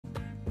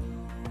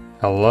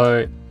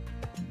Hello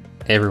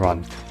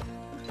everyone,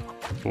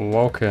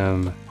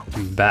 welcome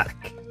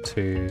back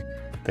to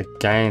the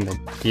game that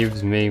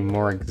gives me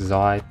more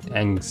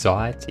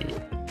anxiety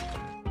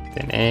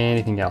than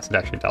anything else. It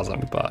actually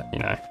doesn't, but you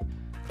know,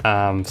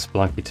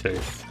 Spelunky 2.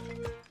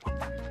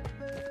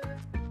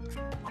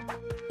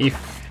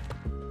 If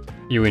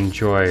you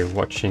enjoy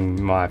watching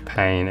my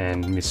pain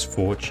and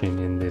misfortune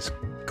in this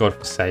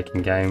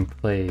godforsaken game,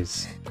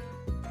 please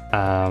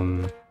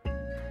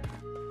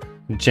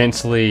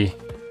gently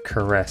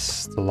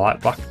caress the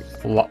like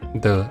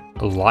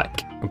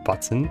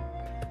button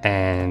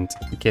and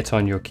get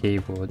on your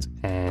keyboards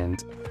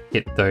and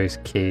hit those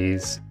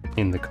keys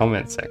in the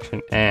comment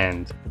section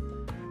and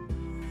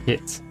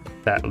hit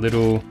that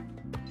little,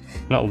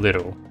 not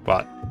little,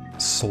 but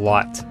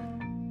slight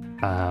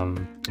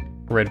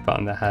red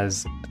button that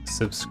has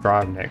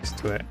subscribe next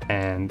to it,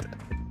 and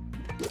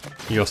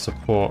your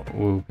support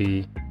will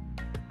be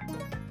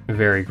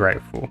very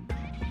grateful.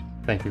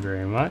 Thank you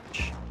very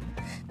much.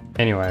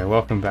 Anyway,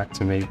 welcome back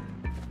to me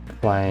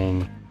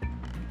playing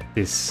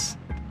this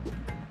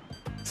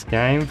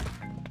game.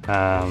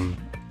 I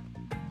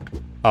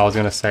was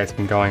going to say it's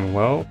been going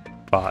well,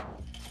 but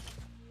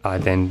I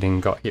then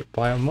got hit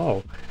by a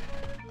mole.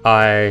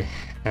 I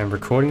am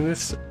recording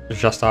this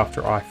just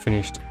after I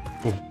finished,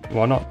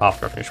 well, not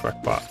after I finished work,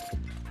 but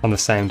on the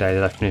same day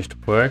that I finished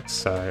work,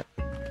 so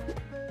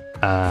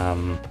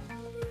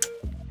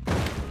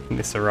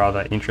this is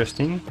rather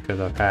interesting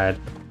because I've had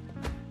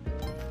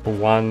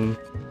one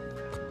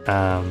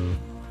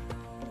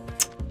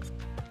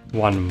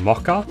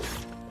mocker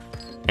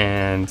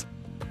and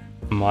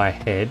my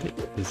head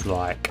is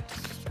like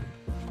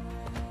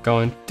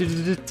going like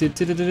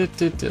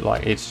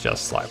it's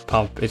just like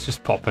it's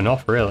just popping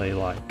off, really.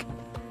 Like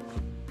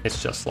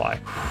it's just like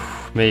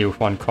me with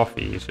one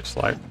coffee is just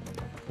like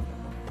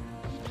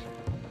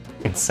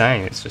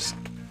insane. It's just,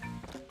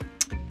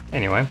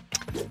 anyway,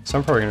 so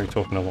I'm probably going to be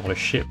talking a lot of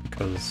shit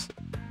because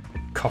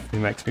coffee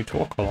makes me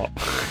talk a lot.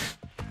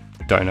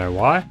 Don't know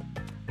why,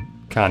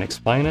 can't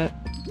explain it,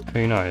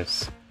 who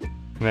knows.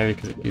 Maybe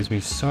because it gives me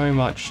so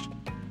much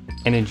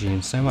energy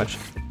and so much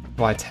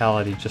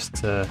vitality just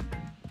to,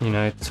 you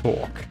know,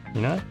 talk,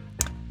 you know?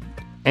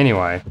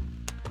 Anyway,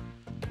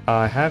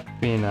 I have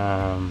been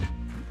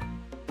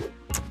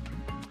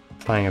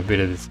playing a bit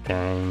of this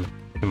game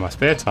in my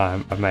spare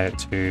time. I've made it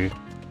to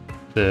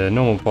the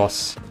normal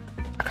boss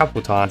a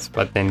couple times,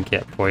 but then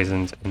get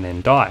poisoned and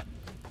then die,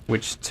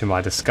 which to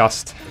my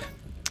disgust,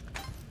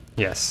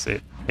 yes,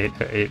 it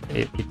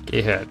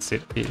hurts.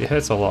 It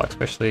hurts a lot,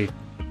 especially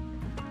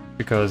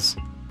because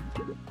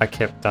I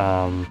kept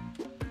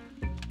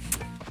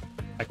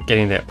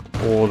getting there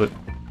all the,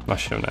 I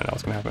should have known that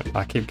was gonna happen.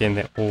 I keep getting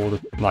there all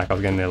the, like I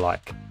was getting there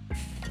like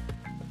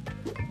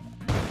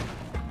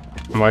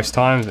most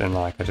times, and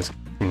like I just,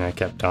 you know,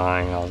 kept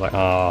dying, and I was like,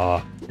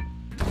 oh,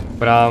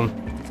 but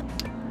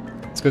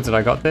it's good that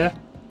I got there,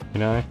 you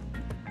know.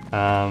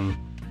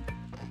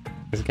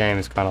 This game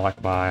is kind of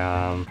like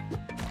my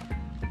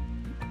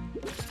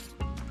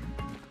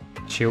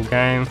chill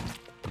game,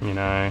 you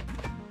know,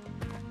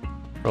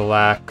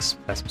 relax,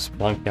 play some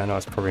Spelunky. I know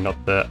it's probably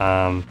not the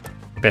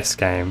best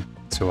game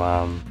to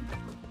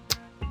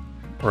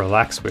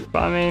relax with,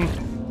 but I mean,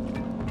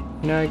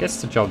 you know, it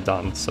gets the job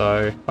done.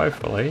 So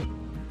hopefully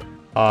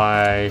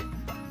I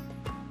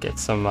get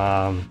some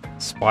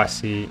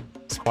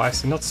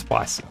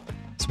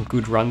some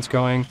good runs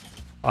going.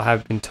 I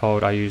have been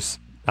told I use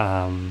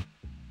the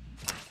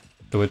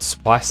word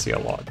spicy a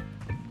lot,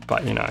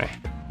 but you know,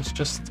 it's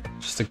just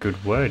a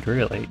good word,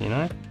 really, you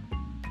know.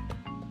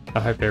 I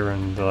hope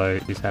everyone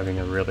though is having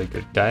a really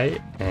good day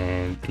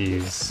and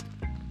is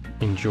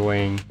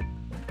enjoying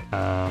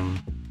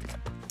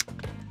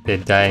their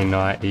day,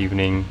 night,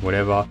 evening,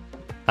 whatever.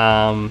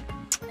 The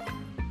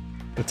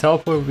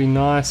teleport would be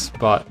nice,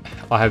 but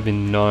I have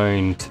been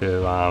known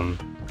to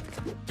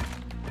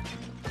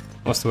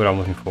what's the word I'm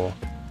looking for?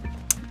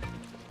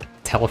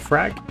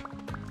 Telefrag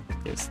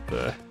is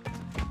the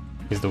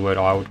word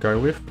I would go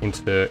with,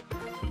 into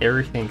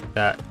everything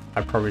that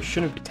I probably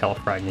shouldn't be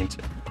telefragging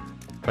into.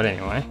 But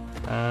anyway,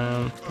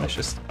 let's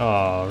just,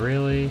 oh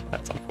really?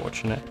 That's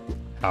unfortunate.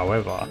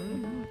 However, I'll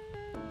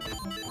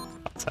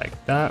take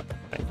that.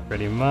 Thank you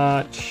very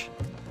much.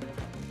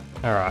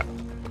 Alright,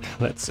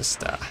 let's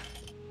just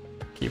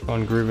keep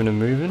on grooving and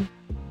moving.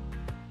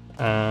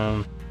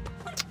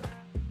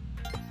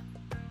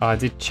 I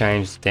did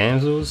change the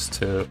damsels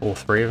to all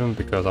three of them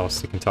because I was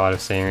sick and tired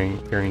of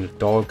hearing the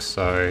dogs,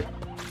 so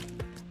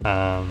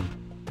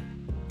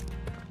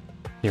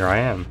here I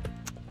am.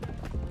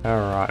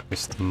 Alright,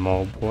 Mr.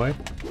 Mole Boy.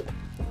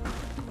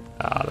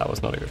 That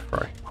was not a good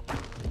throw.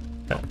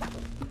 Okay.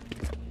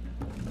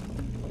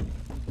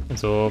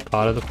 It's all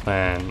part of the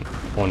plan,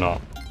 or not.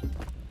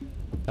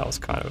 That was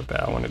kind of a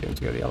bad. I wanted him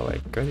to go the other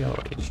way. Go the other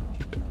way, you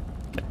stupid.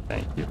 Okay,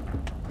 thank you.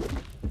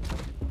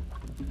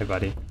 Hey,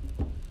 buddy.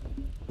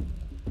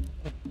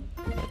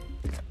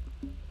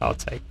 I'll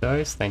take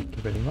those, thank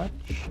you very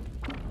much.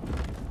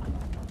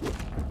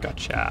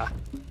 Gotcha.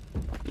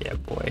 Yeah,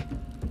 boy.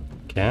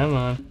 Come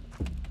on.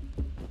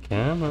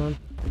 Come on.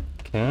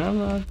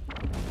 Come on.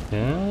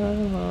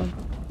 Come on.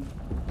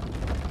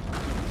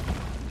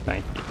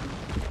 Thank you.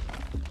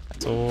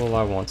 That's all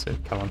I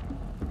wanted. Come on.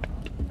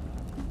 Thank you.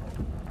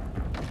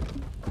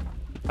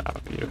 Ah,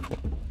 beautiful.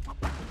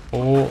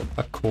 All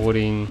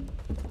according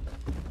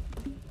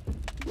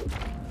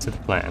to the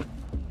plan.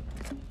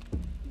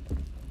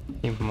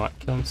 He might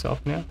kill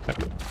himself now.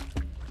 Okay.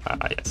 Ah,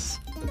 yes.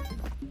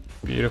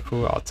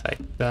 Beautiful. I'll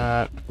take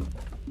that.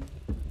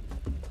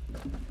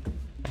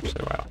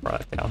 Actually, I'll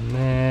write it down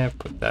there.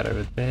 Put that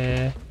over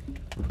there.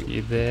 Put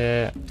you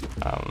there.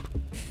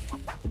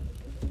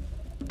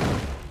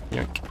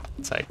 Yoink.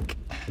 Take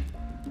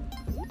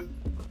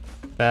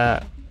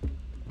that.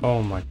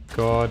 Oh my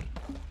god.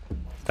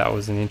 That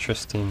was an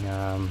interesting,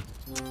 a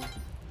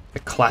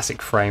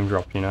classic frame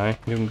drop, you know? It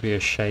wouldn't be a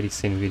Shady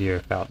Sin video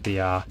without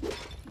the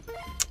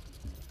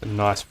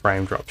nice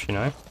frame drops, you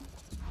know?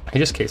 He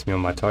just keeps me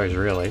on my toes,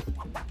 really.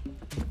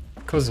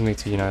 Causes me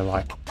to, you know,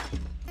 like,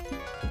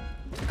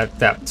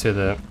 adapt to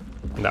the...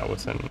 That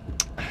wasn't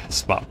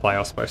smart play. I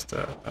was supposed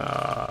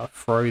to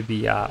throw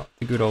the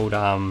good old,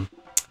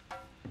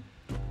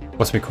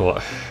 what's we call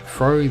it?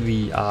 Throw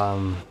the,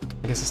 I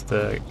guess it's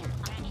the...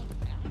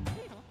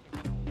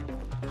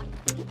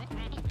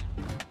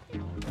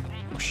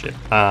 Oh shit.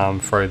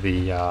 Throw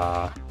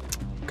the,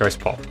 ghost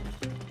pop.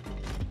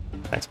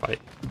 Thanks, buddy.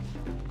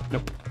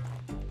 Nope.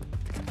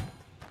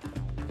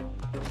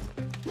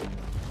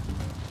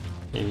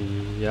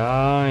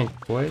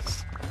 Yoink,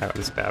 boys. I got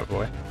this bad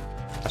boy.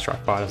 That's right,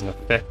 fire doesn't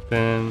affect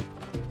them.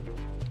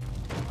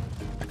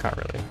 I can't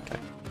really, okay.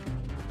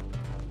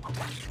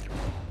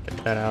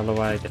 Get that out of the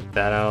way, get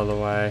that out of the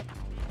way.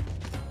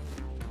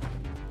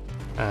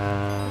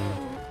 I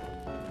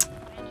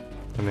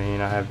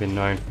mean, I have been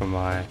known for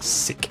my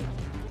sick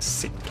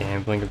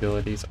gambling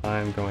abilities.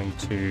 I'm going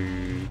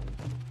to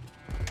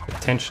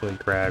potentially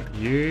grab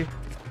you.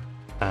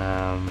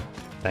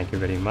 Thank you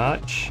very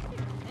much.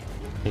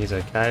 He's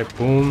okay,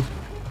 boom.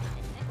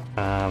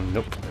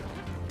 Nope.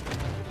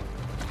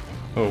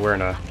 Oh, we're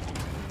in a...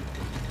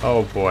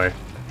 Oh boy.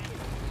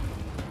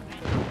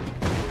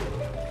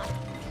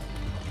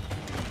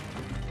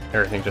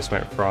 Everything just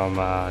went from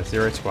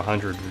 0 to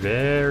 100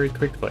 very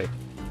quickly.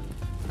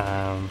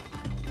 Huh.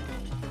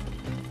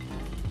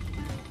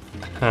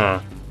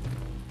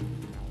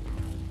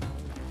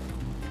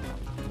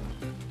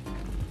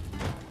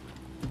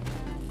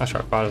 That's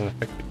right, fire doesn't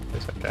affect you.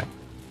 It's okay.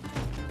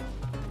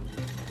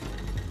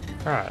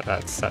 Alright,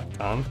 that's that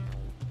done.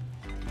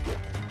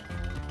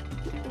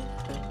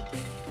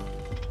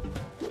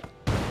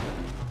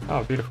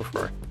 Oh, beautiful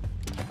throw.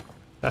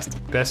 That's the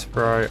best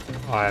throw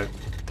I've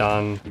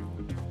done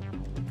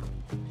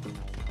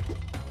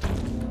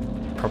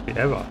probably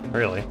ever,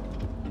 really.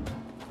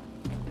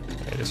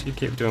 Yeah, just you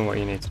keep doing what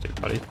you need to do,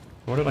 buddy.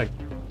 What did I...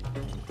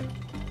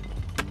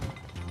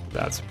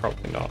 That's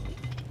probably not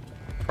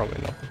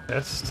the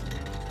best.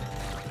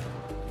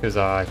 Because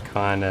I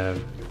kind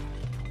of...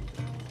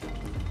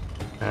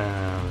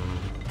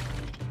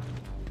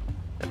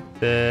 Get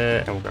there,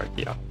 and we'll go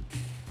here.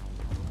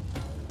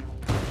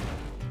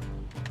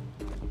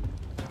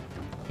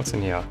 What's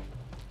in here?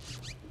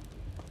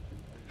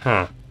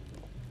 Huh.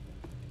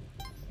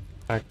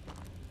 I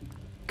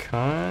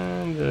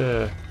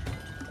kinda...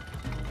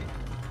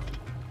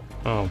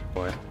 Oh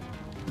boy.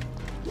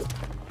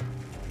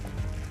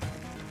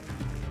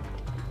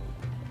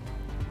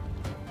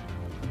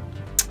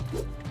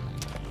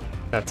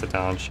 That's a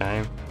darn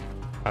shame.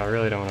 I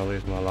really don't want to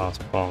lose my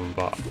last bomb,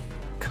 but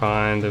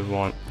kind of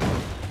want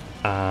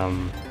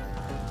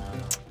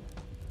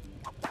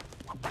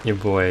your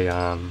boy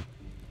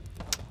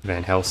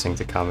Van Helsing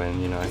to come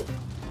in, you know,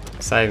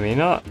 save me.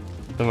 Not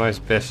the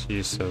most best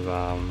use of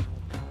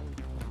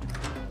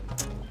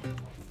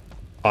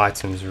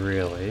items,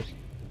 really.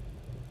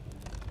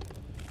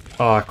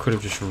 Oh, I could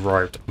have just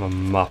roped. I'm a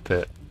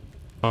muppet.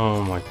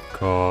 Oh my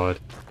god.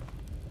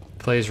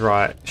 Please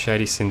write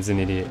Shady Sin's an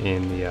idiot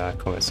in the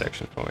comment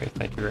section for me.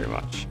 Thank you very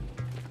much.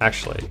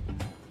 Actually,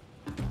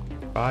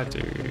 if I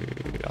do...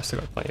 I still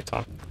got plenty of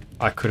time.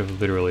 I could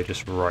have literally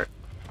just wrote.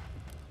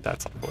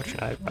 That's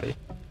unfortunate, buddy.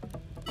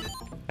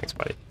 Thanks,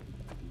 buddy.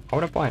 Why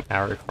would I buy an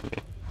arrow from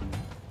you?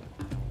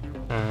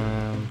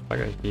 If I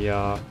go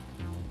here...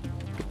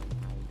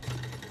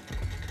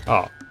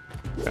 Oh,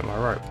 got my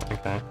rope.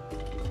 Okay.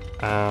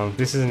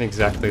 This isn't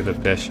exactly the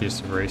best use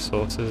of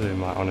resources, in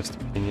my honest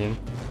opinion.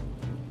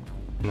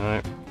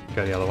 No,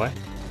 go the other way.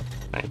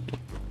 Thank you.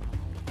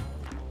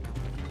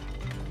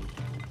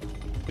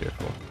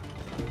 Beautiful.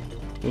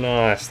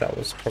 Nice, that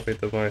was probably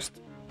the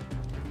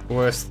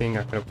worst thing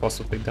I could have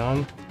possibly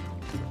done.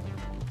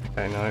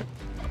 Okay, no.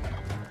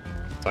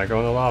 Don't go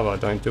in the lava,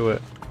 don't do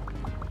it.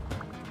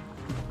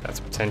 That's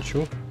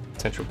potential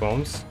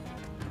bombs.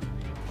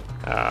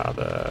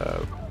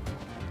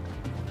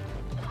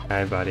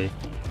 Hey buddy.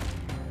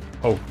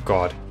 Oh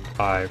god,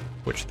 I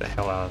witched the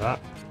hell out of that.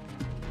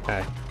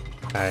 Okay,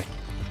 okay.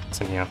 What's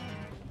in here?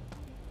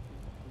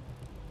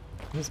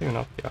 What's even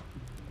up here?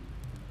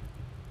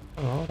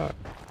 Oh, hold on.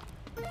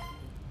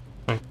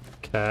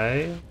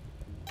 Okay.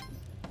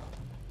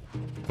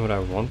 Would I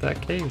want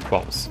that key?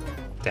 Bombs.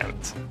 Damn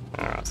it.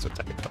 Alright, I'll still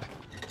take it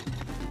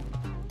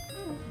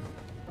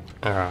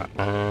though. Alright,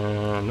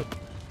 nope.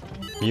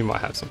 You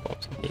might have some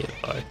bombs in here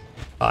though.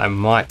 I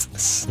might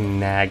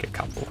snag a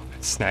couple.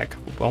 Snag a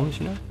couple bombs,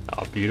 you know?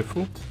 Oh,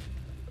 beautiful.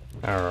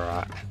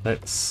 Alright,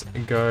 let's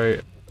go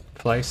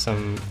play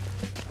some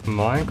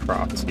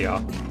Minecraft here.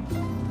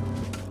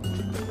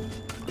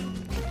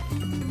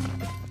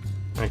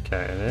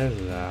 Okay, there's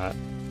that.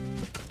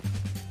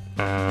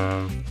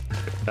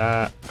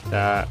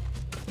 That.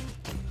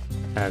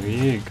 Have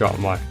you got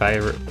my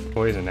favorite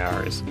poison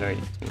arrows? No,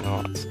 you do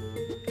not.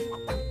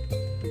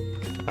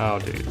 I'll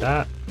do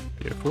that.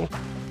 Beautiful.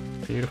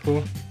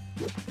 Beautiful.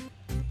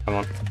 Come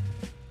on.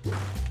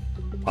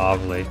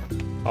 Lovely.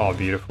 Oh,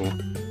 beautiful.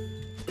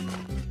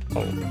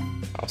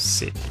 Oh,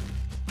 sick.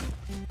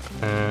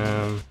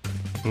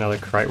 Another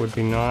crate would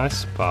be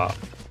nice, but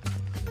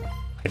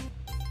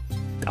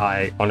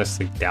I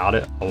honestly doubt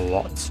it a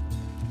lot.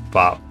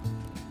 But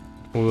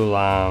we'll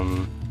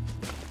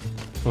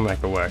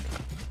make it work.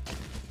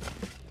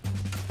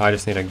 I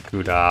just need a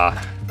good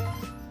I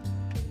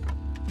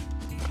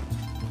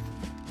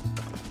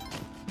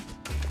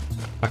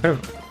could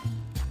have.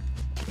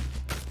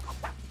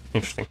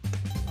 Interesting.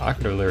 I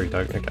could have literally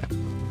dug. Okay.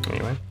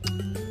 Anyway.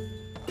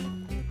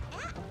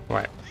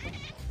 Wait.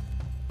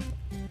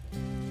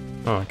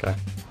 Oh, okay.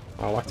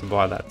 I like to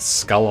buy that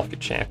skull off your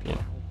champion.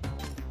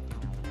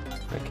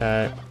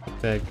 Okay,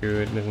 they're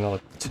good. There's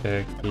another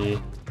turkey.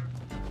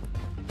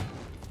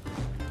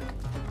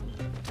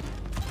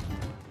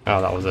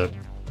 Oh, that was a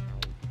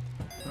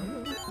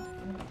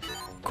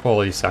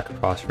quality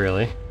sacrifice,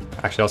 really.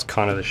 Actually, that was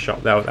kind of the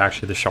shop. That was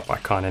actually the shop I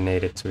kind of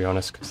needed, to be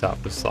honest, because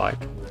that was like,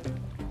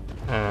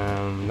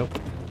 nope.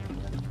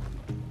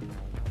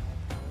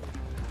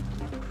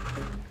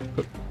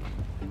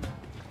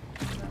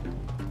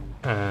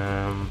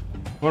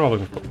 What am I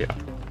looking for here? A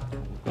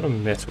lot of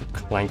metal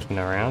clanking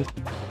around.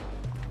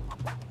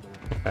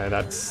 Okay,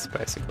 that's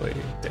basically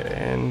dead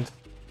end.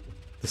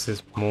 This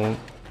is more.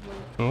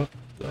 What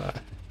the?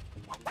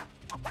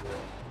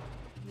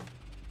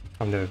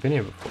 I've never been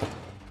here before.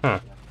 Huh.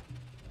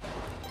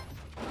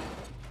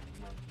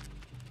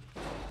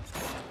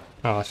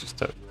 Oh, that's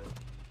just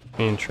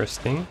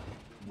interesting.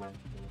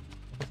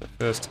 It's the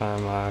first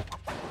time I've...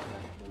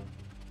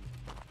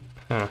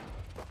 Huh.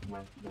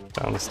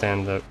 Don't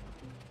understand the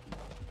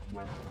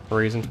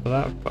reason for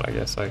that, but I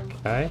guess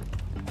okay.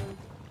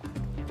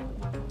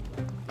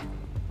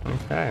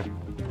 Okay.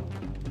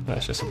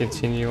 Let's just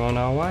continue on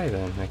our way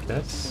then, I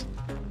guess.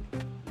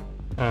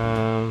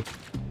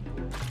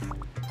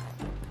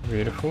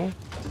 Beautiful.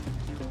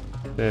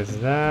 There's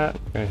that.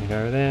 Going to go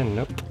over there.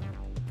 Nope.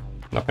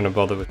 Not going to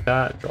bother with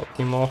that. Drop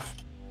him off.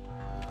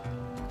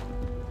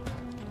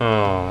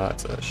 Oh,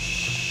 that's a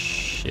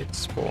shit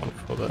spawn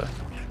for the...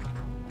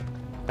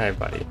 Hey,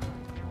 buddy.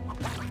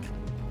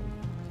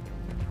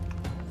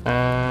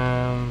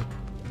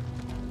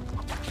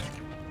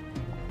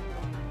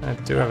 I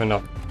do have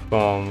enough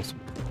bombs,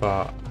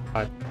 but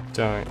I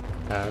don't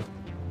have...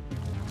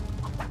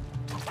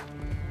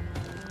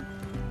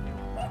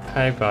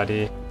 Hey,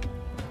 buddy.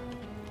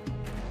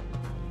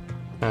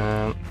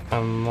 I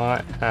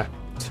might have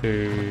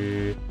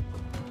to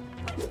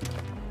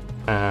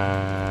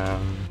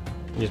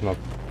use my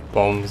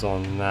bombs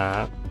on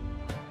that.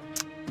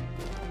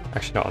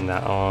 Actually, not on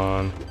that.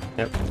 On.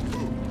 Yep.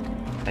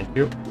 Thank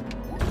you.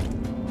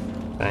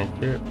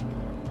 Thank you.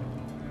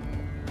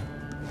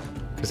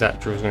 Because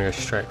that drill's going to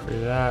go straight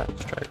through that.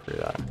 Straight through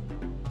that.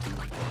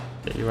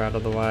 Get you out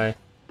of the way.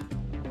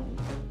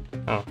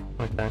 Oh,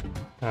 okay.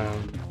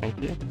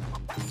 Thank you.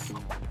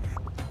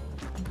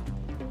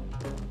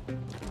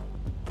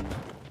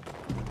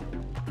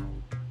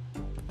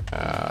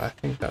 I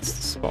think that's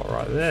the spot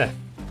right there.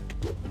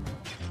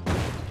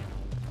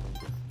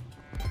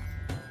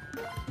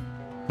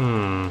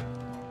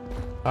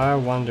 I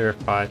wonder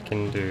if I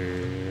can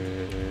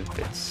do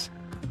this.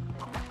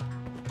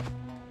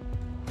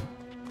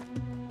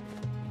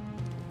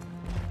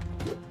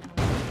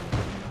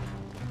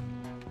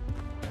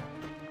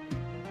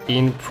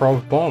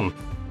 Improv bomb.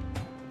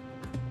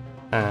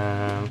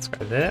 Let's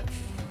go there.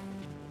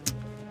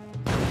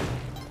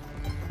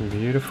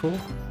 Beautiful.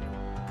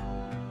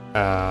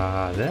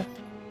 There.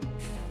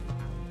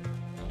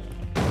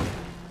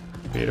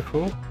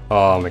 Beautiful.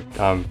 Oh my,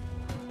 I'm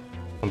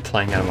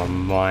playing out of my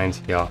mind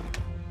here.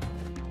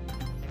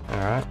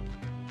 Alright.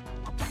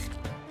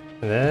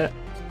 There.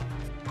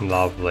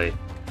 Lovely.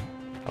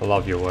 I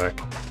love your work.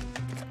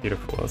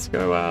 Beautiful. Let's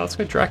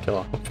go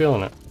Dracula. I'm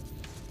feeling it.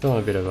 Feeling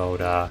a bit of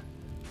old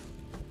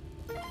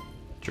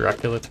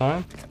Dracula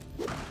time.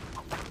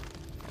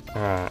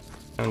 Alright.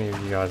 How many of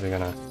you guys are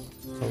gonna...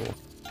 Oh,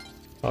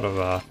 a lot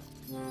of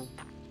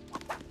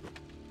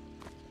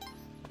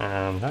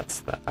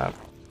that's that.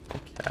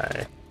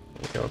 Okay.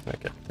 Go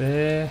make it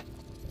there.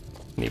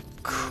 Any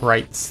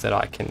crates that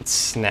I can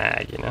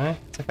snag, you know?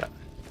 It's like a...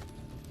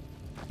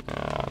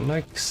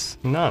 no,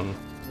 none.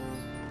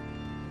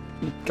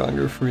 Can't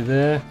go through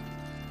there.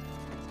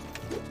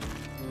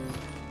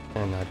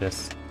 And I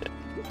just... Yeah.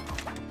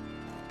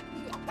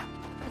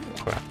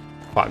 Well,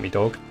 fight me,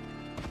 dog.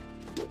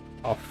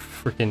 I'll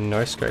freaking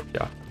no scope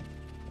ya.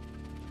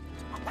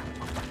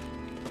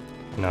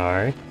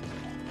 No.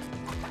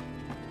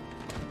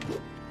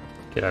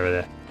 Get over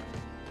there.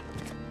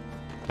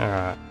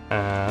 Alright,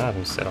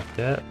 nothing set up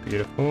yet.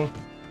 Beautiful.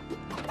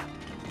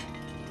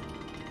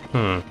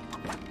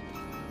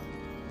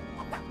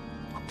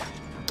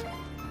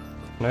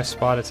 No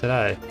spider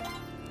today.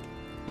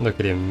 Look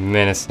at him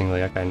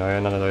menacingly. Okay, no,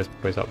 none of those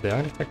boys up there.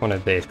 I'm gonna take one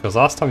of these, because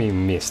last time you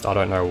missed. I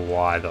don't know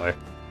why though.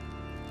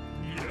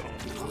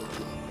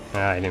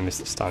 Ah, you didn't miss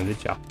this time,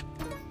 did ya?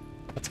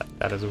 I'll take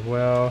that as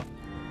well.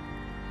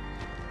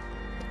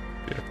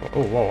 Beautiful.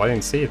 Oh, whoa, I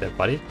didn't see you there,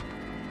 buddy.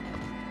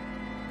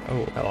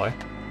 Oh, hello.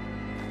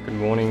 Good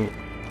morning.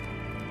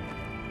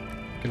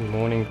 Good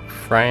morning,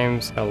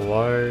 frames.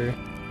 Hello.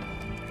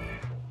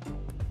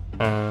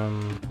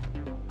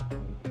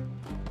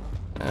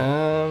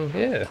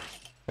 Yeah.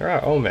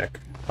 Alright, Olmec.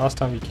 Last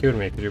time you killed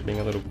me because you're being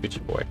a little bitch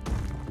boy.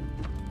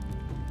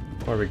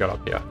 What have we got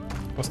up here?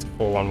 What's the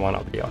 411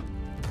 up here?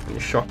 Any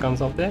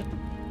shotguns up there?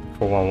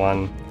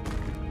 411.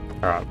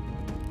 Alright.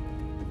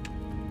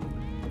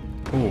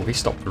 Ooh, he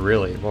stopped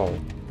really. Whoa.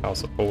 That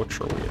was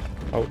ultra weird.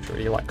 Ultra.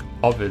 He like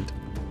hovered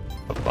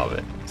above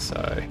it.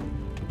 So,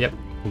 yep.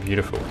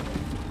 Beautiful.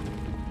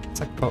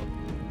 It's like pop.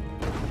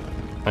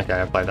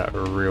 Okay, I played that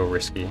real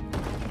risky.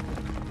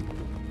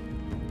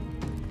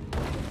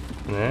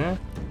 There.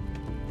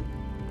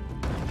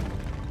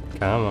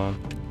 Come on.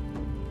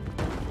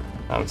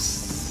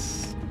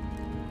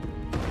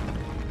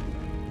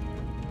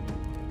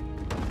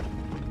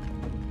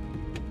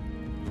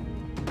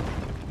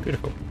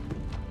 Beautiful.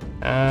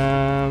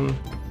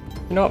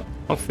 You know what?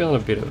 I'm feeling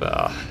a bit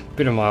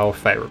of my old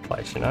favourite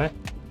place, you know?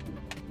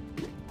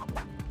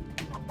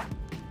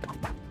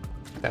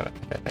 Damn it.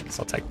 Okay, thanks.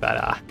 I'll take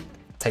that,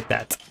 take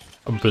that.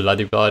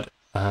 Bloody blood.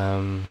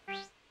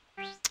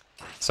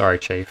 Sorry,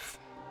 Chief.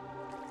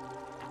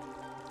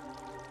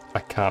 I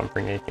can't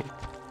bring anything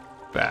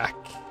back.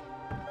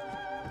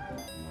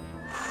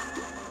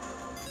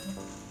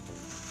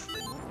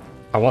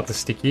 I want the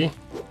sticky.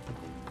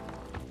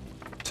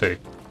 2.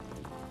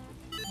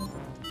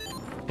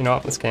 You know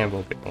what? Let's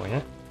gamble a bit more,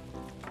 yeah?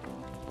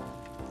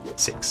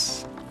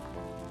 6.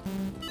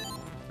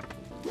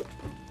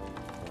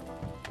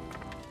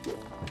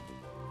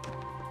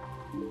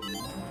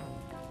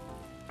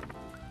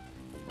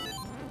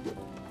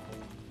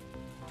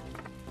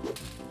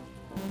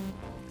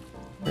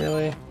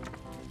 Really?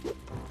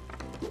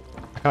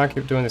 I can't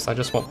keep doing this, I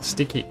just want the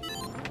sticky.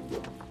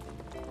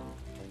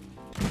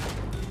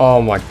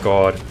 Oh my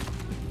god.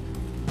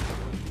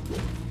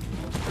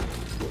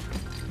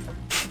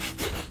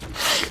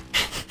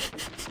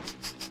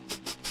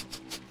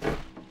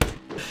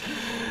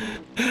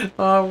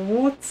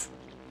 What?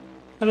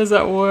 How does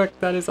that work?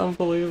 That is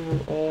unbelievable.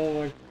 Oh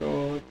my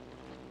god.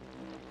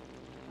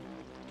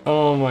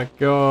 Oh my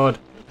god.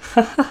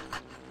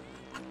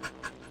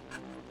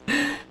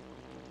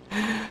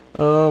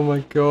 Oh my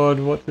god,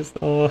 what is...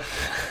 Oh.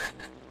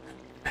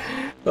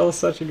 That was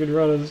such a good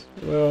run as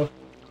well.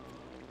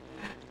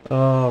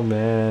 Oh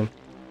man.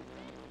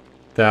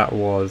 That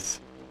was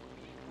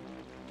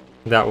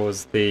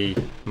the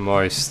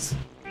most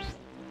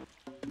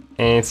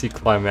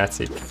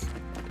anticlimactic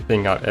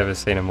thing I've ever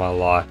seen in my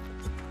life.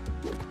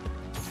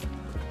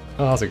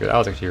 Oh, that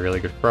was actually a really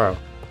good throw.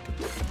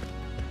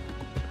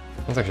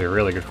 That was actually a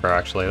really good throw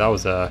actually. That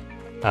was a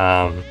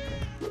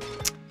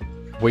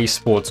Wii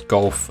Sports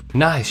Golf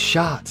nice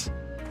shot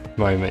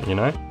moment, you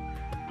know?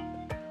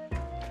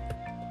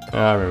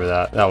 I remember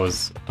that. That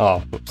was...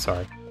 Oh, oops,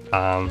 sorry.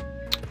 How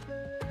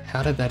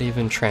did that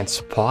even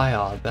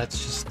transpire?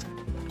 That's just...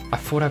 I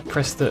thought I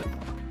pressed it.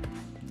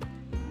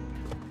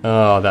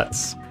 Oh,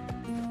 that's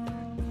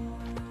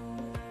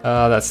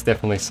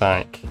definitely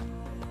sank.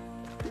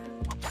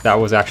 That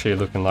was actually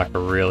looking like a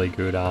really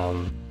good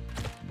run.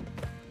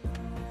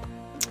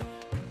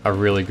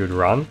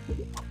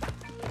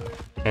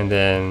 And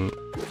then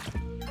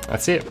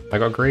that's it. I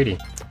got greedy.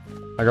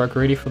 I got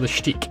greedy for the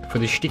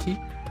sticky,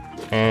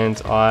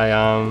 and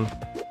I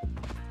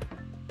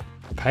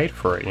paid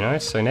for it, you know.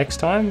 So next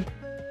time,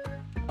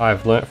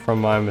 I've learnt from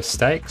my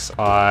mistakes.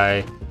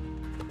 I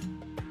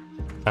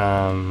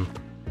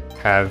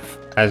have,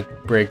 as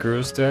Bear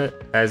Grylls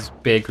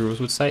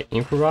would say,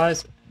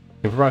 improvise,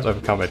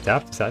 overcome,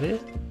 adapt. Is that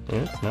it?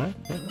 Yes. No.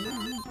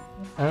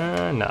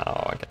 Yeah. No,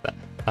 I get that.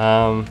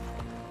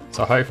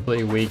 So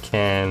hopefully we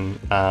can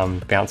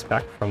bounce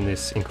back from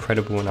this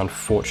incredible and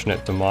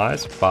unfortunate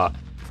demise, but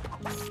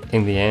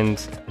in the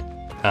end,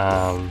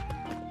 I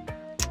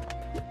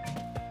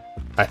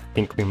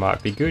think we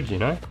might be good, you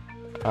know?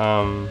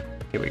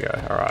 Here we go,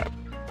 alright.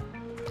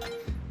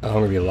 I'm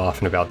gonna be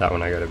laughing about that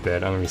when I go to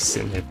bed. I'm gonna be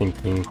sitting there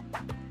thinking,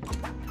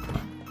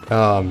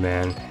 oh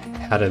man,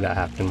 how did that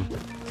happen?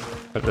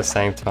 But at the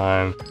same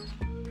time,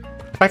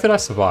 the fact that I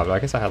survived, I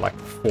guess I had like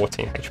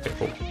 14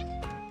 HP.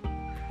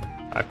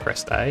 I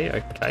pressed A,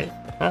 okay.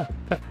 Ah,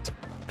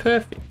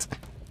 perfect.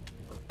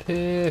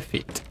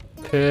 Perfect.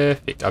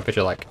 I bet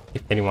you, like,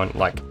 if anyone,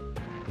 like,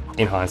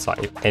 in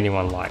hindsight, if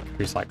anyone, like,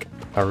 who's, like,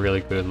 a really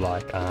good,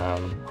 like,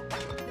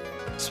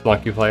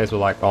 Spelunky players were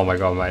like, oh my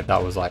god mate,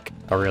 that was like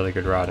a really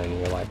good run, and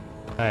you're like,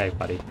 hey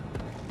buddy.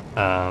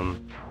 And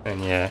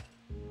yeah.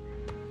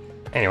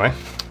 Anyway,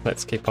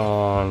 let's keep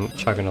on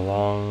chugging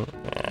along.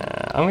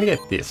 I'm gonna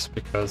get this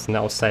because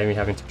that will save me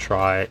having to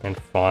try and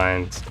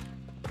find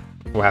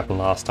what happened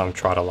last time.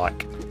 Try to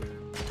like,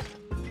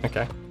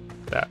 okay,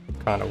 that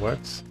kind of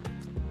works.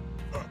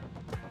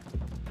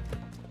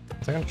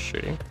 Is that gonna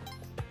shoot him?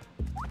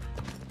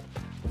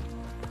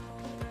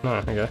 No,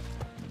 okay.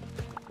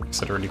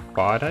 Is it already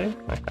fired, eh?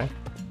 Okay.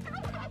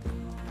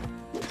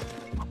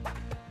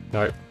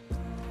 Nope.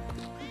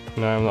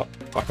 No, I'm not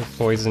fucking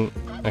poisoned.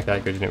 Okay,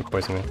 good, you didn't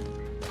poison me.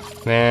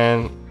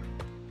 Man.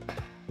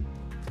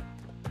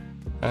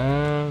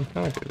 How do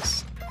I do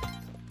this?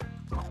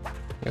 I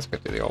guess I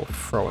could do the old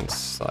throw and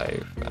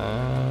save.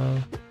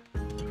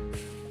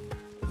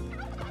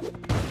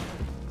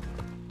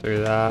 Do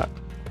that.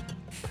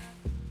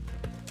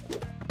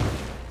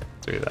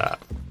 Do that.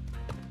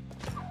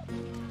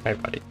 Hey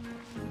buddy.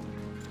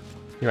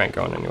 You ain't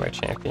going anywhere,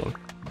 champion.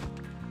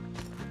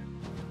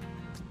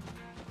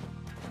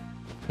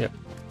 Yep,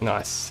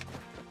 nice.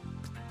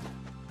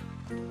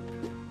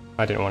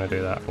 I didn't want to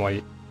do that. What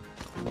you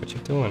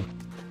doing?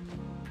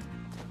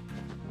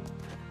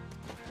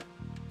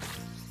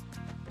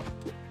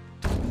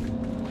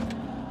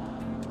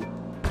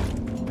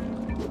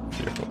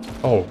 Beautiful.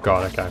 Oh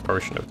god, okay, I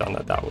probably shouldn't have done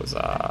that. That was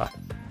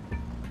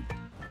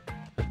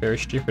very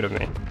stupid of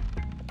me.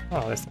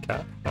 Oh, there's the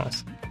cat.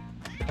 Nice.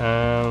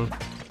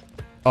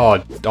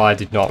 Oh, I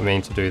did not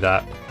mean to do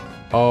that.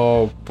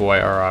 Oh boy,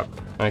 alright.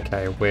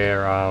 Okay,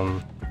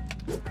 we're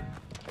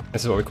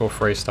this is what we call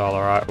freestyle,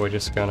 alright. We're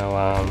just gonna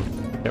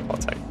yep, I'll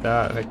take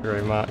that, thank you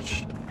very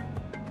much.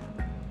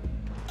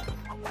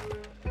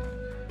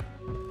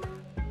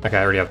 Okay,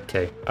 I already have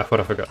the key. I thought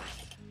I forgot.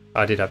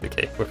 I did have the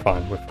key. We're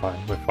fine, we're fine,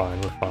 we're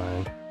fine, we're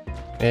fine.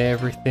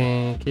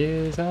 Everything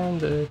is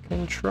under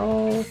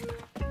control.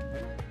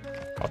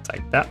 I'll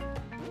take that.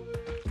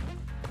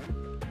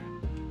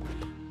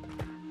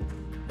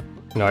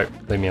 No,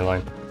 leave me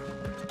alone.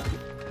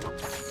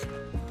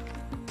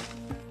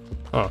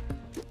 Oh.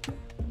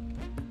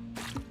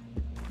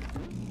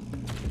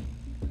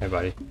 Hey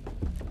buddy.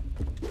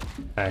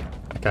 Hey,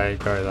 okay,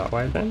 go that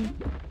way then.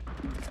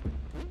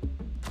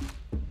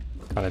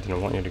 Kinda didn't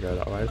want you to go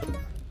that way, but...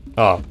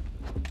 Oh.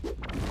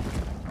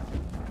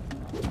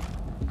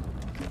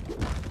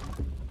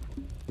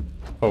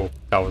 Oh,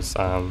 that was,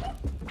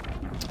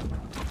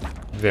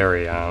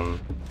 very,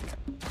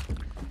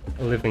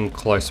 living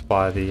close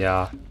by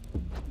the,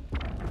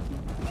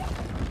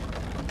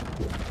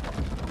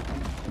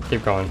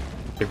 Keep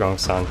going,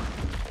 son.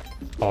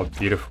 Oh,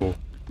 beautiful.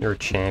 You're a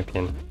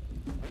champion.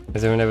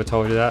 Has anyone ever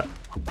told you that?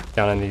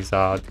 Down in these,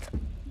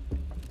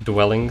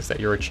 dwellings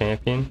that you're a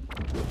champion?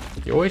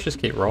 You always just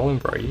keep rolling,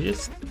 bro. You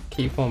just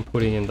keep on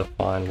putting in the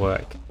fine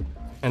work.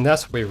 And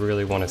that's what we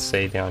really want to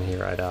see down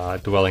here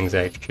at, Dwellings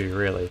HQ,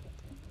 really.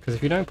 Because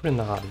if you don't put in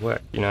the hard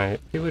work, you know,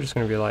 people are just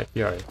going to be like,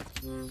 yo,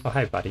 oh,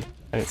 hey, buddy.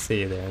 I didn't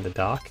see you there in the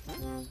dark.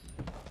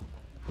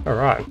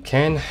 Alright,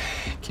 can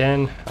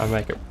I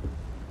make it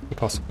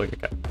possibly?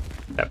 Okay,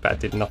 that bat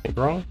did nothing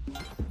wrong.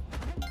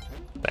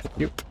 Thank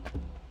you.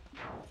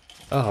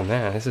 Oh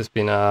man, this has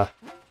been a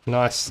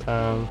nice,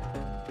 oh,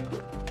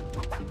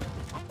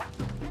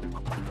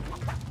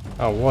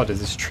 what is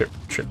this trip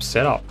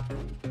setup?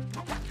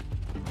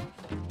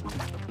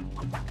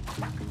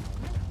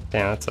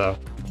 Damn, that's a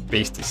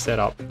beastie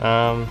setup.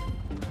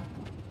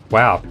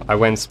 Wow, I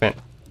went and spent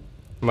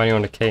money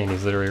on the key and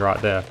he's literally right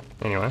there.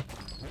 Anyway.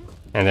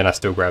 And then I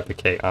still grabbed the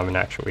key. I'm an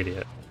actual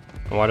idiot.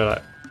 Why did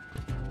I...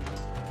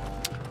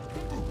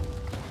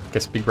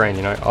 Guess big brain,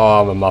 you know?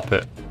 Oh, I'm a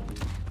muppet.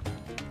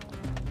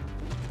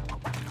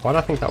 Why did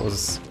I think that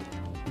was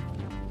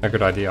a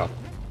good idea?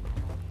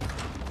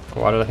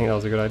 Why did I think that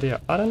was a good idea?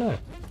 I don't know.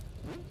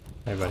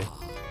 Hey, buddy.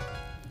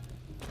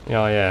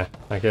 Oh, yeah.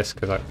 I guess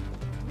because I...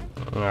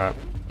 Alright.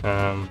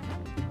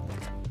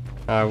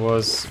 I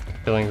was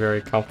feeling very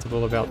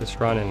comfortable about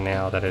this run, and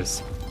now that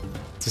has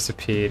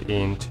disappeared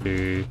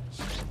into...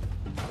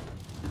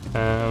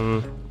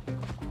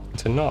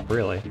 to not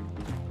really.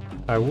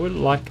 I would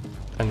like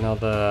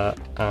another...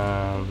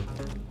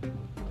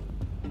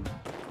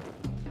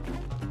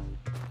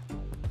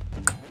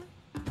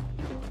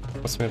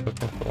 what's the move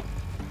looking for?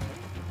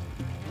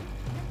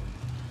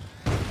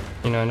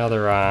 You know,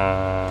 another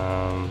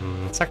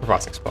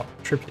sacrificing spot,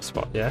 tribute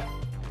spot, yeah?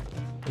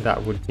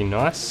 That would be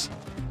nice.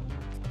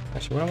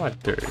 Actually, what I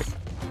might do,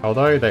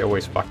 although they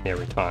always fuck me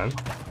every time,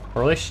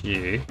 release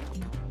you,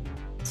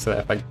 so that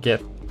if I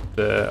get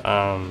the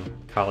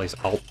Carly's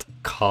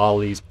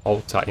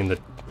altar in the...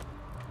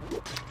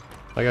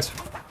 I guess...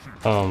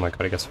 Oh my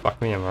god, I guess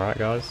fuck me, am I right,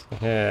 guys?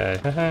 Yeah,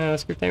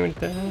 let's give Damon...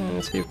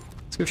 let's give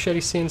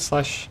Shady Sin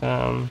slash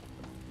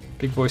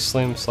Big Boy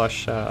Slim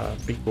slash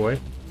Big Boy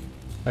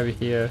over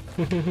here.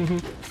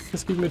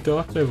 Let's give him a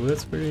dark level,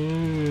 that's pretty...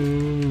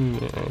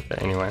 Okay,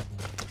 anyway.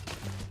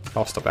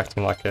 I'll stop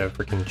acting like a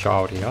freaking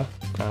child here.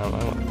 I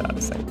want that,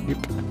 thank you.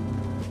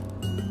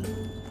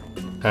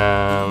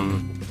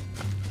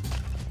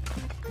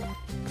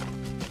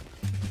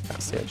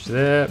 That's the edge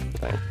there.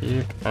 Thank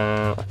you.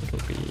 I think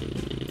it'll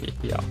be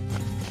here.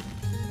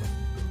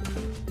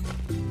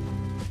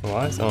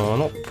 Why is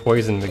not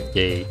Poison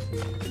McGee?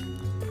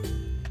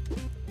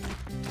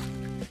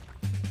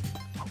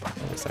 I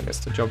guess that gets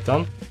the job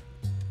done.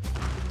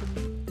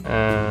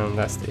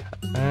 That's the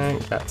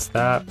bank. That's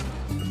that.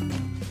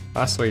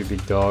 I saw you,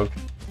 big dog.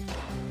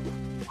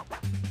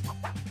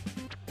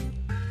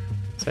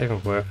 It's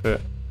even worth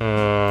it.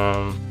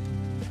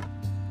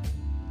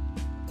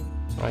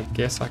 I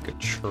guess I could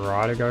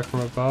try to go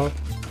from above.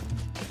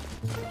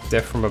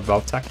 Death from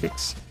above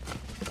tactics.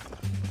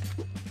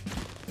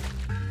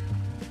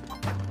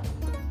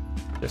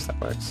 Yes, that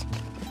works.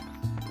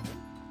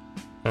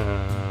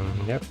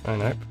 Yep, oh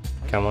nope.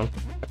 Come on.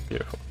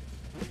 Beautiful.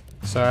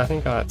 So I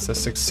think that's a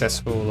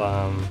successful,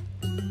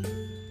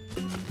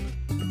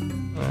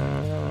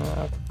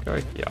 go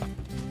here.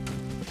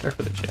 Go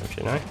for the gems,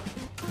 you know?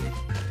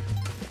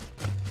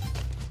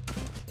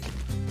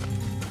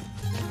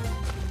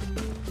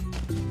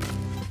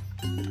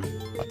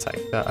 I'll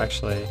take that,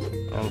 actually.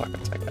 I'm not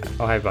gonna take that.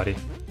 Oh, hey, buddy.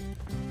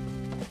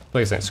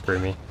 Please don't screw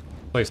me.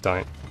 Please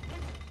don't.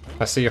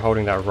 I see you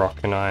holding that rock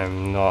and I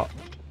am not...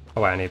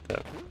 Oh, wait, I need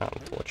the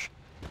torch.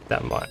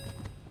 That might...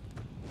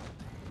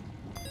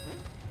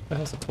 What the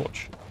hell's the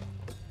torch?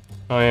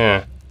 Oh,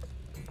 yeah.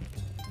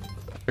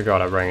 I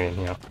forgot I bring it in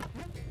here.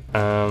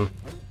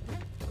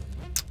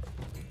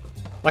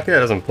 Luckily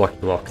that doesn't block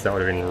you off, because that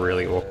would have been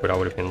really awkward. I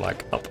would have been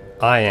like, up.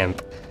 I am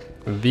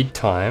big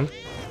time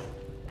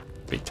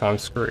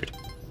screwed.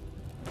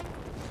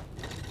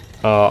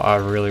 Oh, I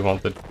really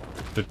want the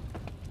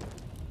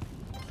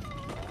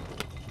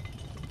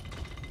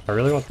I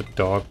really want the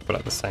dog, but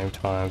at the same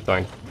time,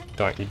 don't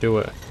you do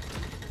it.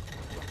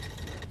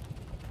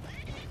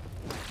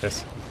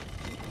 Yes.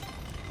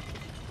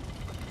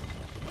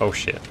 Oh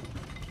shit.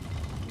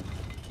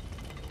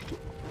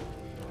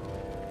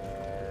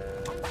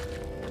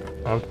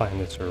 I'm playing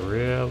this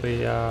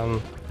really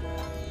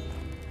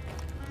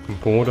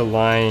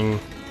borderline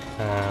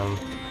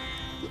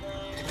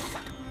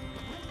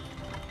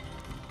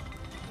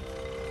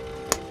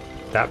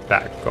that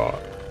bat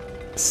got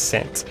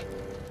sent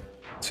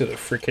to the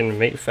freaking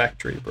meat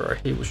factory, bro.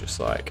 He was just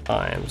like,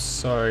 I am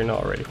so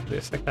not ready for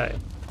this. Okay.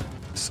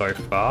 So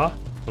far,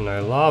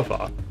 no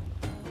lava.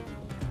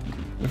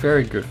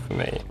 Very good for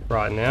me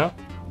right now.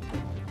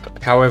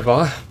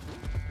 However,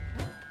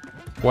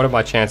 what are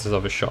my chances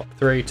of a shot?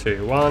 3,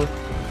 2, 1.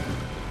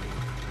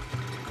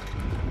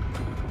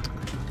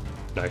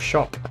 No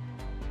shot.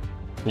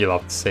 You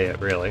love to see it,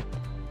 really.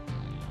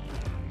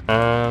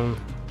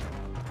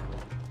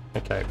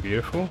 Okay,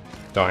 beautiful.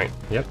 Don't.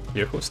 Yep,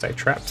 beautiful. Stay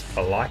trapped.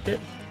 I like it.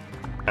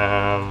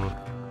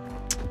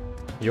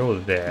 You're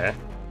there.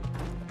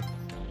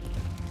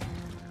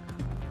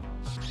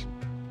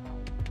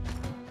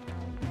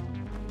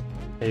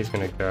 He's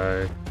gonna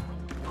go.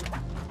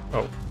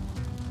 Oh.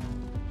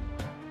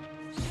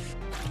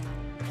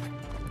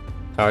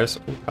 Oh, just.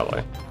 Oh,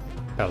 hello.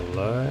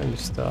 Hello,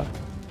 mister.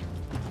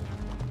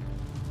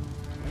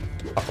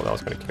 I thought that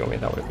was gonna kill me.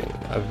 That would have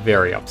been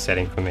very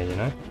upsetting for me, you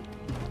know?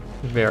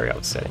 Very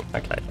upsetting.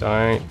 Okay,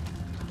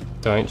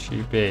 don't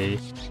you be.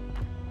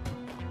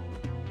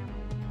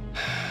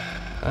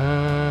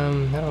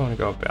 How do I want to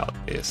go about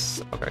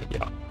this? I'll go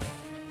here.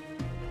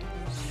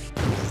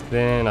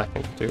 Then I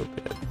can do a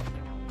bit of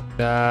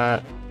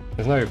that.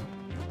 There's no,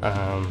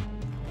 I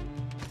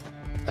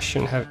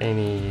shouldn't have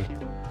any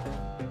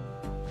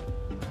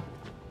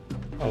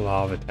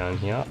lava down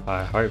here.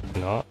 I hope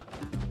not.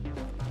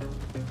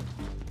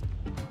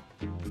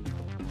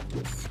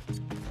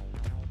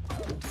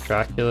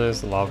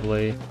 Dracula's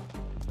lovely.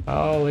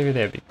 I'll leave it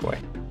there, big boy.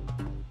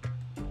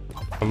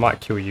 I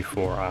might kill you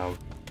for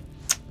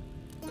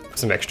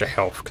some extra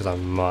health because I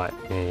might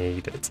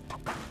need it.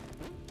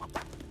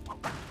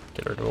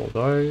 Get rid of all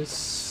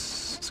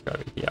those. Let's go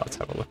over here. Let's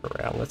have a look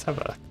around. Let's have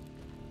a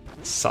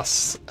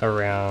suss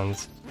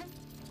around.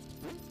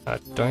 I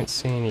don't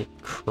see any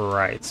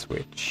crates,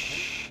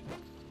 which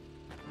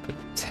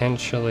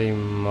potentially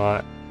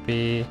might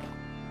be.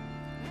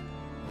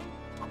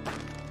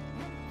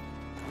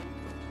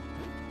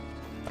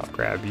 I'll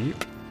grab you.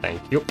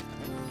 Thank you.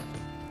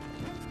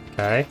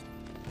 Okay.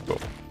 Cool.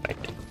 Thank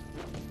you.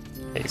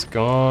 He's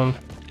gone.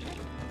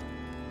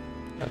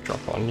 I'll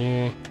drop on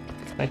you.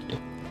 Thank you.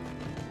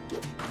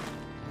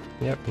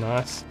 Yep,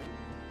 nice.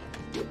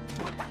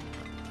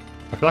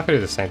 I feel like I do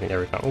the same thing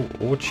every time. Oh,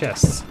 all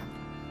chests.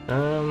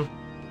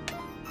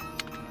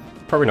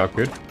 Probably not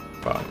good,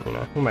 but you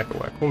know, we'll make it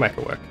work. We'll make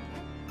it work.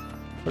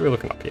 What are we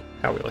looking up here?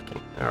 How are we looking?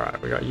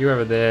 Alright, we got you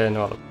over there.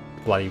 No other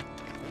bloody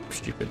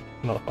stupid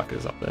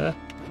motherfuckers up there.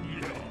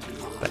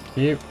 Thank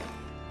you.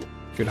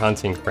 Good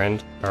hunting,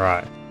 friend.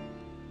 Alright.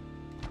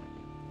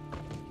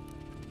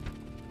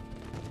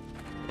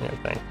 Yeah,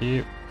 thank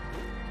you.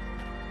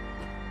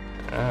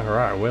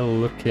 Alright, we're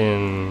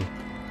looking...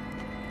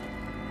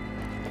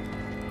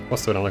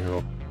 What's the word I'm looking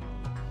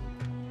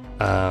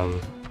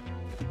for?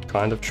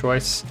 Kind of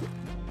choice.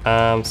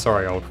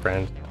 Sorry, old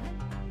friend.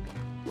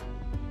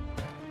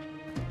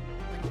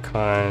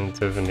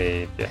 Kind of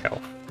need your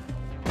help.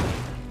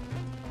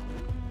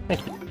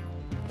 Thank you.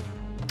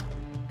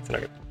 Then I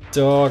get the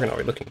dog, and I'll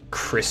be looking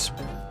crisp.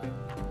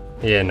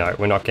 Yeah, no,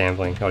 we're not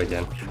gambling. Not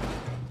again.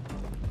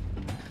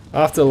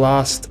 After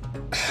last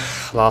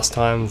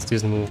time's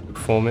dismal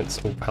performance.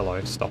 Oh, hello,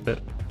 stop it.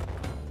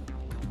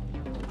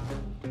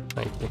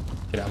 Thank you.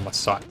 Get out of my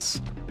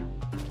sights.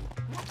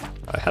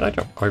 How'd I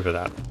jump over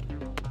that?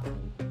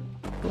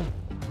 Cool.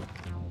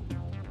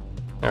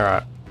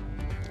 Alright.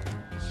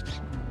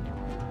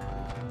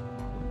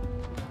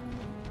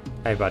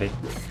 Hey, buddy.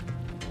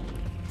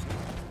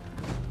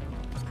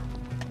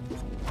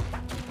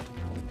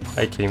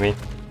 Hey, Kimi.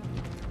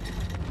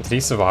 Did he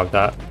survive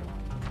that?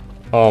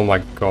 Oh my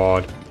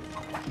god.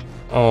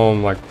 Oh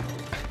my...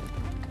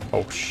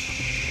 Oh,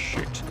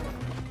 shoot.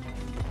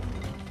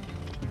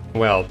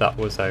 Well, that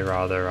was a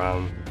rather,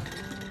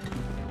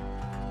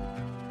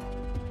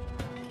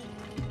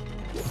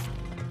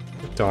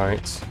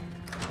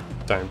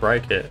 Don't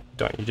break it.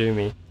 Don't you do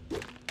me.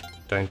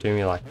 Don't do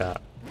me like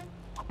that.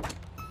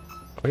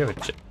 We have a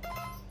chip.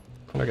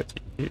 How do I get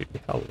to you?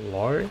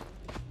 Hello?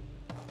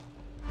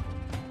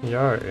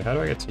 Yo, how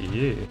do I get to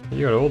you?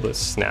 You got all the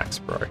snacks,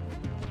 bro.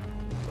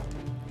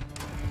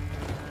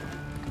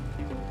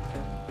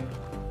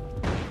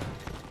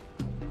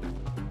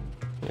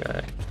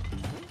 Yeah.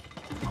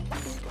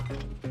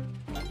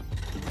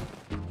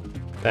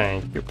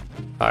 Thank you.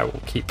 I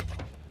will keep.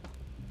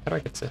 How do I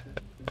get to...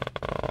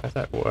 is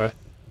that worth?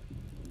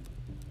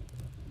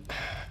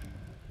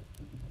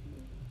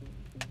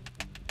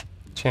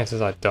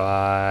 Chances I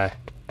die,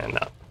 and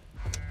no.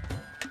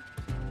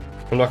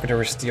 I'm not gonna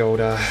risk the old,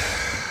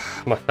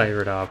 my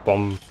favorite,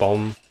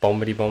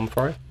 bombity bomb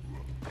throw.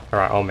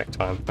 Alright, I'll make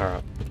time.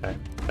 Alright, okay.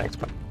 Thanks,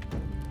 bud.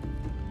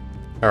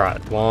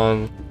 Alright,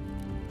 one.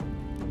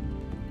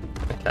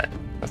 Okay,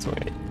 that's what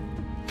we need.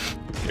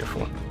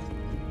 Beautiful.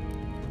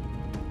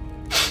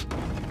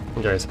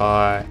 It goes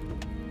high.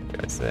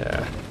 It goes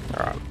there.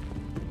 Alright.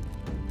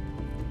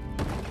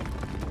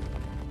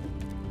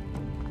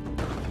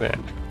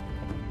 Man.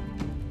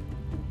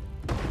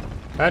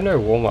 I had no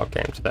warm-up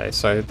game today,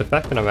 so the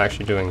fact that I'm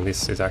actually doing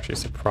this is actually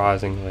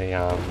surprisingly,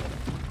 the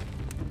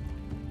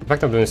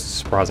fact I'm doing this is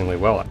surprisingly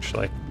well,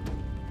 actually.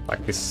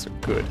 Like, this is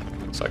good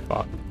so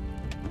far.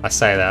 I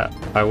say that,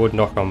 I would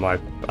knock on my,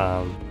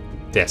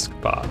 desk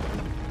bar.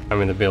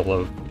 I'm in the middle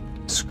of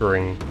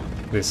screwing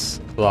this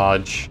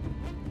large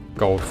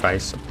gold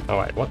face. Oh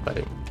wait, what? That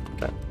didn't.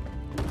 Okay.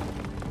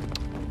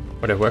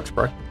 Whatever works,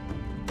 bro.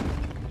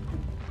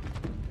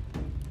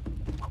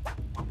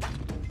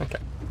 Okay.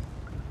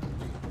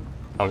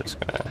 I'm just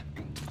gonna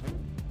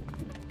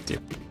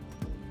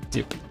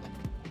dip.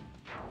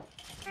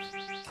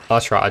 Oh,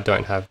 that's right, I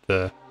don't have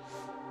the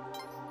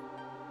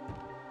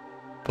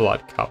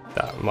blood cup.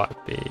 That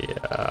might be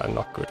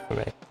not good for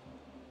me.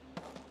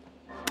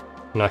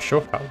 Nice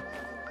shortcut.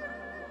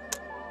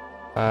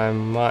 I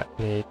might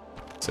need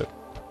to...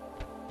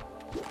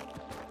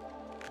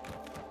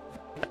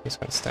 He's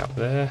gonna stay up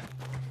there.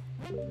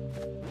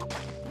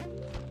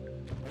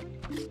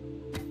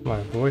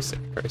 My voice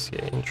echoes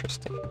here,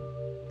 interesting.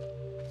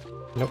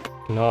 Nope,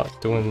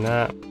 not doing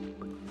that.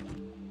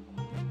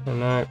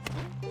 Nope.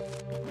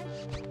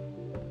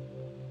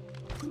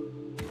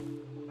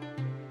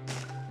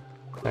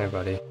 Hey,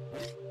 buddy.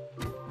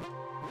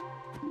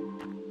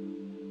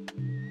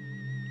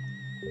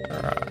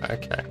 Alright,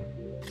 okay.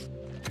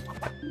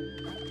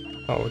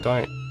 Oh,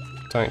 don't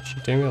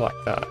you do me like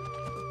that.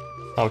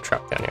 I'm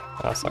trapped down here.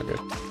 That's not good.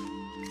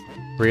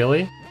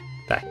 Really?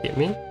 That hit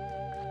me?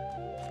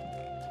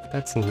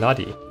 That's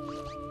nutty.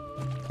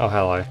 Oh,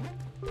 hello.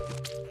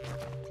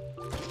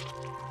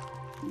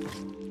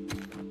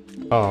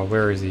 Oh,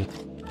 where is he?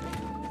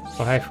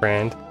 Oh, hey,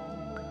 friend.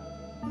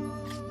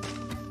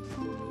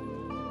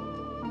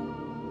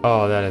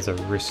 Oh, that is a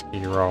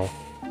risky roll.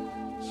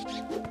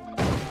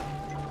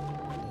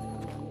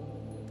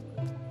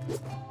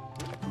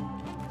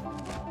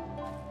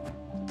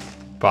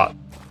 But,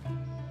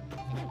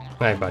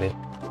 hey, buddy.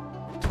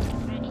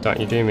 Don't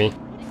you do me.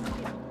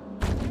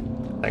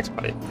 Thanks,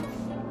 buddy.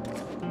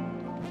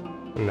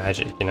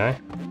 Magic, you know?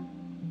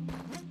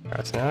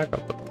 Alright, so now I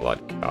got the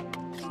blood cup.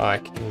 I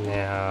can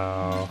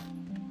now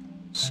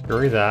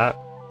screw that.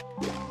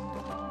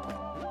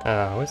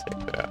 Where's it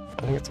at?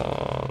 I think it's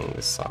on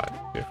this side.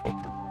 Beautiful.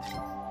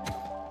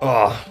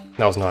 Oh,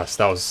 that was nice.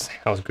 That was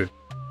good.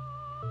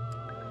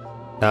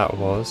 That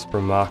was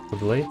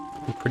remarkably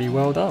pretty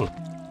well done.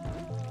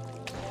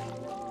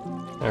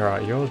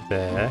 Alright, you're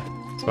there.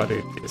 So I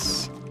do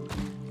this.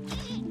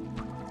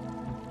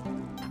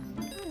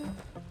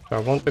 Do I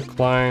want the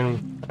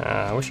clone?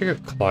 I wish I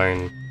could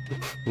clone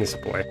this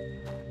boy.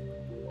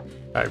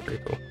 That'd be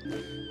pretty cool.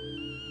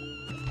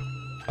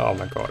 Oh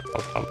my god,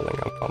 I'm fumbling.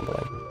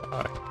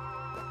 Oh.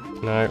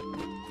 No.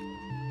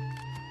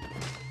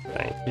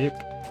 Thank you.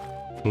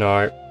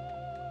 No.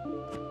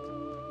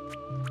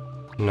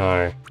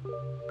 No.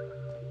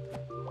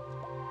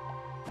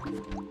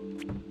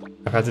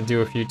 I've had to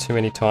do a few too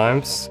many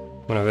times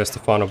when I versed the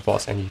final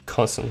boss and you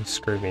constantly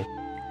screw me.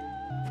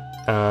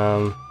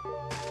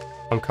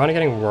 I'm kind of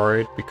getting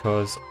worried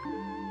because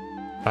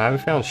I haven't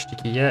found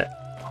Sticky yet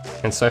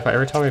And so far,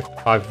 every time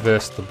I've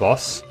versed the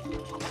boss,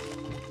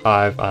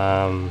 I've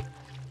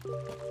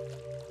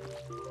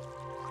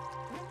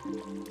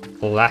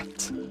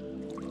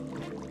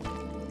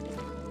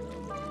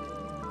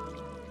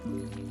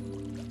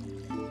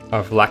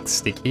lacked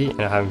Sticky,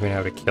 and I haven't been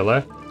able to kill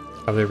her.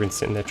 I've been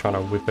sitting there trying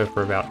to whip her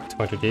for about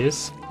 200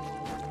 years.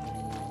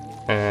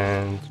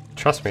 And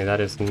trust me, that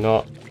is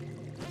not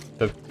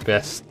the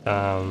best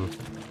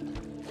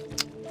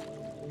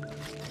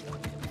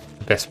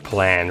best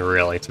plan,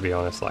 really, to be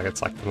honest. Like,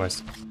 it's like the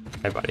most...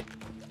 Hey, buddy.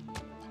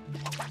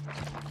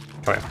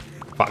 Come here.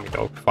 Fight me,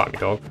 dog. Fight me,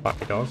 dog. Fight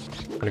me, dog.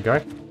 Gonna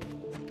go?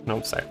 No,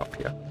 I'm safe up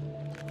here.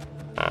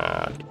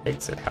 The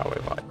exit,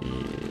 however,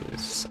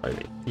 is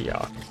over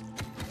here.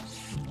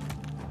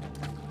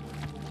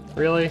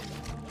 Really?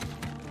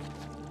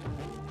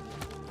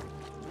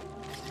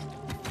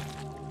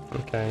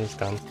 Okay, he's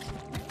done.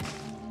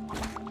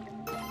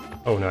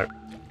 Oh no.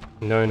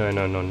 No, no,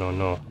 no, no, no,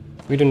 no.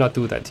 We do not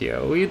do that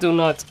here. We do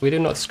not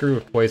screw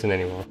with poison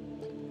anymore.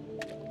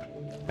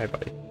 Hey,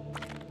 buddy.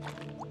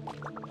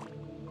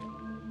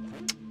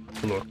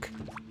 Look.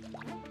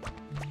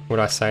 Would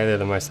I say they're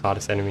the most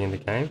hardest enemy in the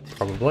game?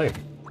 Probably.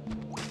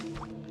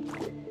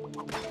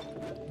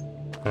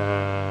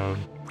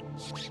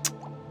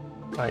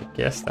 I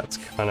guess that's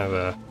kind of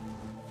a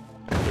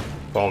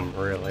bomb,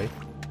 really.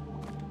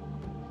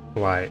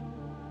 Wait.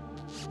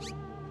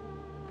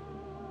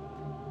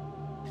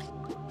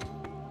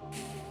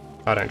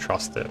 I don't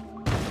trust it.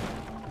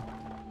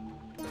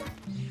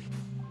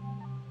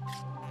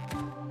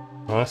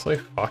 Honestly,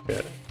 fuck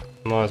it.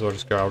 Might as well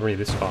just go already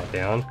this far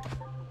down.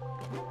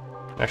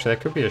 Actually,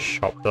 there could be a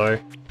shop though.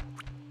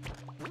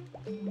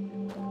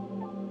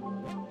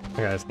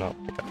 Okay, it's not.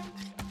 Okay.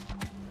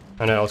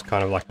 I know it was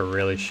kind of like a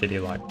really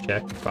shitty like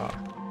check, but...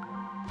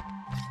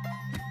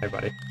 Hey,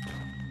 buddy.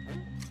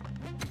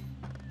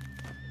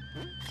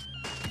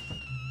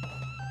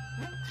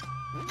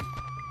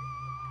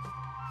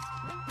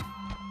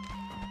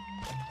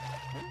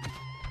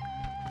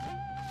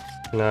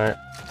 No.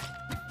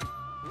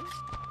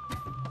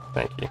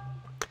 Thank you.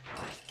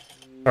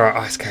 Alright,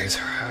 ice caves,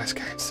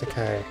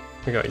 okay.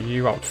 We got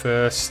you up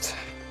first.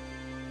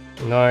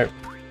 No.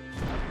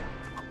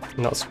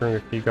 Not screwing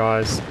with you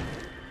guys.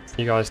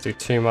 You guys do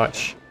too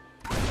much.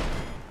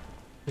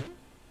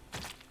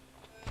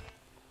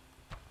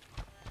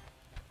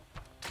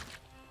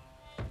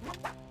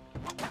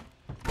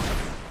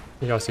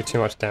 You guys do too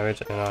much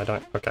damage and I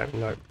don't... Okay,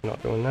 nope,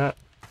 not doing that.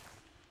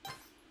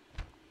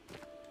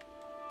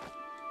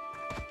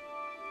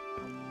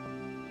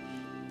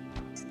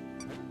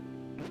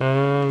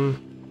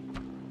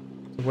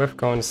 Is it worth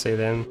going to see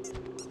them?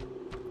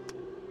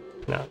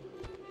 No.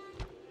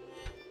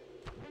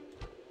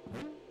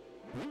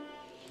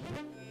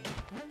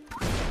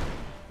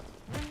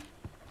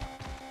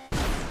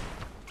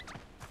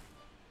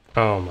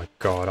 Oh my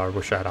god, I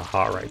wish I had a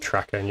heart rate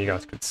tracker and you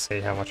guys could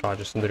see how much I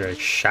just literally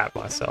shat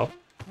myself.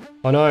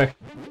 Oh no!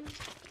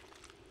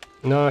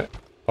 No!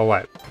 Oh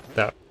wait,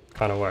 that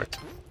kind of worked.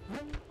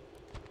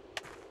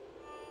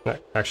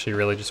 That actually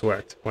really just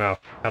worked. Wow,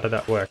 how did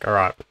that work?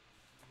 Alright.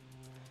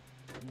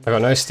 I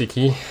got no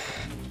sticky,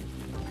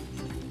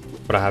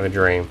 but I have a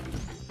dream.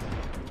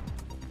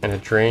 And a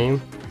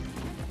dream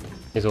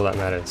is all that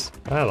matters.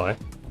 Oh, hello.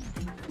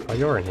 Oh,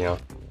 you're in here.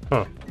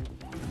 Huh.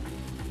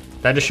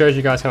 That just shows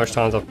you guys how much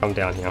times I've come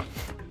down here.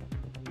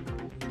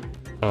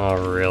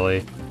 Oh,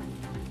 really?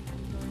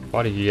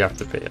 Why do you have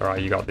to be?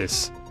 Alright, you got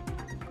this.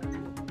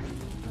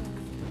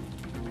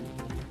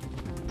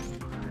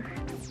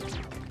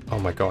 Oh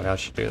my god, how'd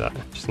she do that?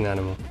 She's an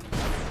animal.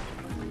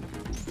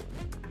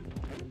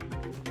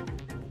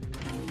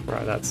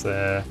 Right, that's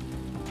there.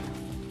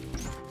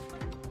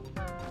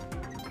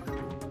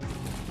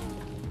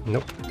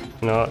 Nope,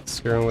 not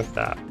screwing with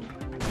that.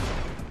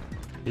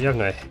 You have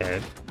no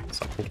head,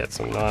 so I can get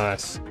some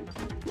nice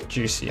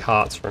juicy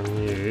hearts from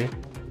you.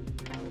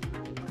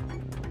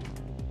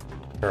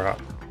 Alright.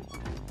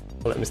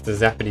 I'll let Mr.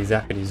 Zappity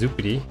Zappity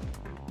Zoopity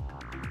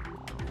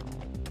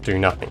do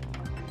nothing.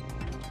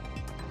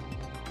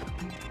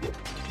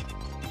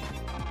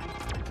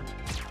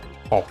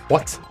 Oh,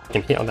 what? I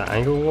can hit on that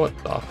angle? What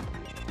the?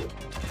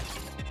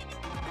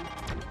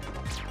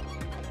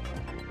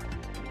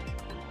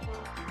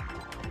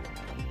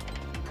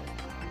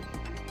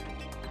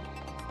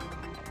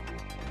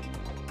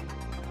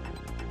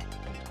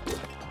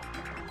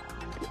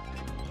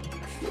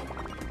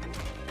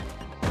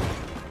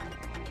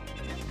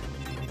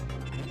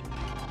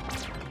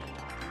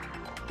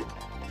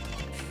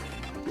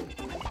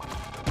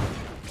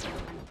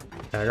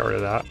 Okay, I got rid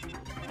of that.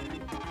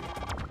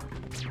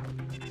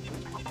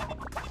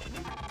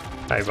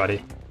 Hey,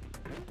 buddy.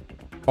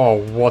 Oh,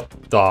 what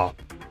the?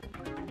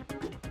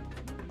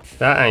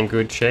 That ain't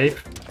good,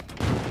 Chief.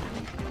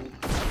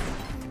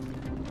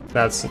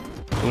 That's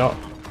not...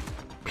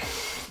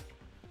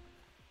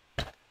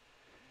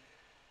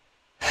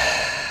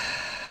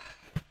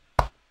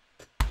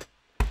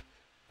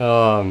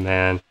 Oh,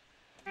 man.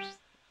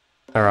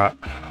 Alright.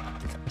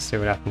 Let's see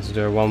what happens to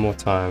do it one more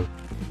time.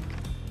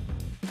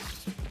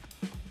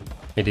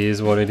 it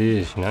is what it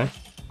is, you know?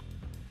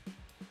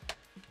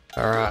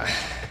 Alright.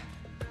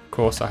 Of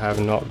course, I have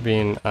not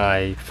been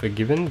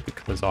forgiven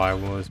because I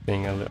was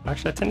being a little...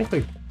 Actually, I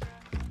technically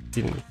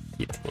didn't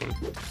hit him.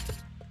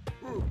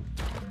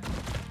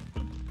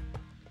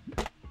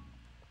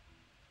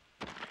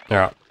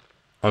 Alright,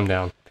 I'm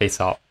down.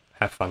 Peace out.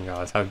 Have fun,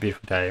 guys. Have a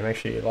beautiful day. Make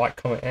sure you like,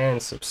 comment,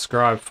 and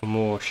subscribe for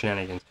more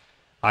shenanigans.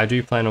 I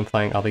do plan on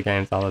playing other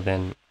games other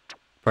than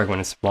Pokemon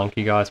and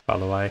Spelunky, guys, by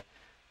the way.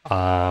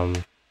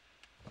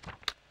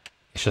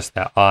 It's just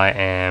that I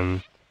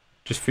am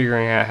just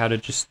figuring out how to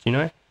just, you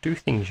know, do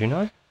things, you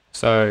know?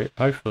 So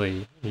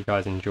hopefully you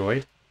guys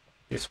enjoyed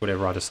this,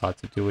 whatever I decide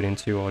to do it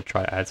into or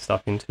try to add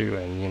stuff into,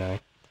 and, you know,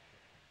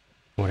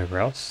 whatever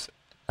else.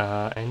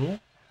 And yeah,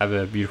 have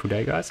a beautiful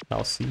day, guys.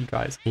 I'll see you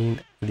guys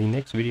in the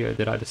next video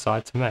that I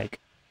decide to make.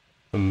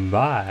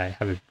 Bye.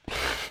 Have a...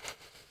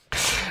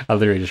 I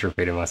literally just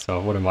repeated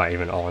myself. What am I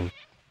even on?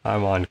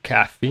 I'm on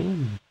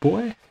caffeine,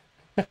 boy.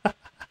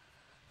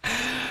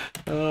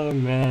 Oh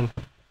man,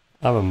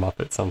 I'm a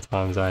muppet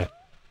sometimes, eh?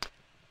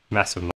 Massive muppet.